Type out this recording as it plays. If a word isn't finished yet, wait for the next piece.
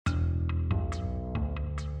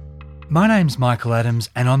My name's Michael Adams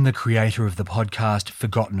and I'm the creator of the podcast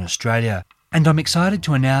Forgotten Australia, and I'm excited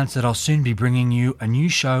to announce that I'll soon be bringing you a new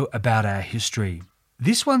show about our history.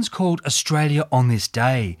 This one's called Australia on This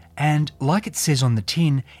Day, and like it says on the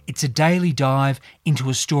tin, it's a daily dive into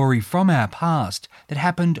a story from our past that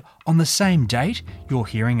happened on the same date you're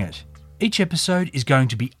hearing it. Each episode is going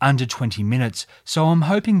to be under 20 minutes, so I'm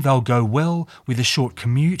hoping they'll go well with a short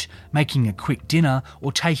commute, making a quick dinner,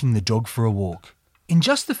 or taking the dog for a walk. In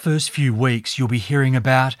just the first few weeks, you'll be hearing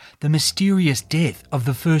about the mysterious death of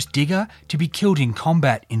the first digger to be killed in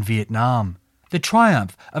combat in Vietnam, the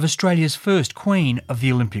triumph of Australia's first queen of the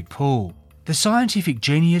Olympic pool, the scientific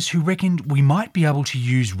genius who reckoned we might be able to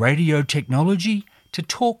use radio technology to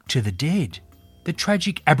talk to the dead, the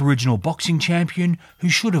tragic Aboriginal boxing champion who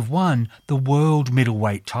should have won the world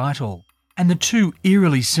middleweight title, and the two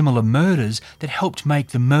eerily similar murders that helped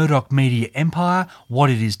make the Murdoch media empire what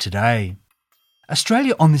it is today.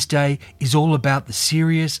 Australia on This Day is all about the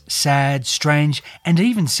serious, sad, strange and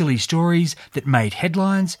even silly stories that made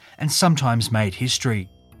headlines and sometimes made history.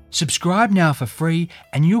 Subscribe now for free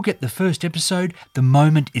and you'll get the first episode the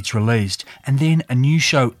moment it's released, and then a new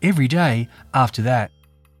show every day after that.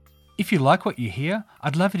 If you like what you hear,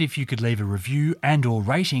 I'd love it if you could leave a review and or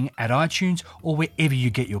rating at iTunes or wherever you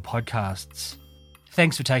get your podcasts.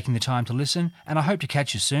 Thanks for taking the time to listen, and I hope to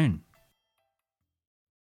catch you soon.